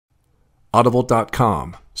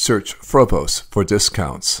Audible.com. Search Frobose for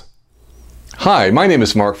discounts. Hi, my name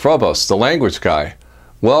is Mark Frobose, the language guy.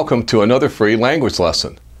 Welcome to another free language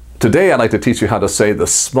lesson. Today I'd like to teach you how to say the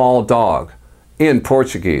small dog in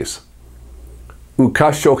Portuguese. O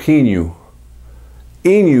cachorrinho.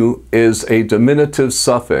 Inho is a diminutive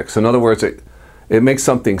suffix. In other words, it makes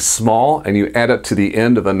something small and you add it to the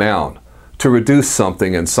end of a noun to reduce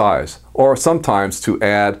something in size, or sometimes to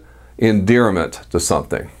add endearment to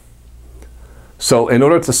something. So in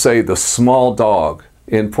order to say the small dog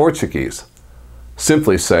in Portuguese,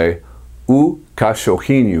 simply say o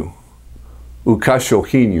cachorrinho. O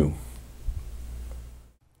cachorrinho.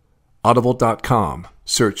 Audible.com.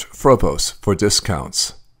 Search Frobose for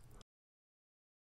discounts.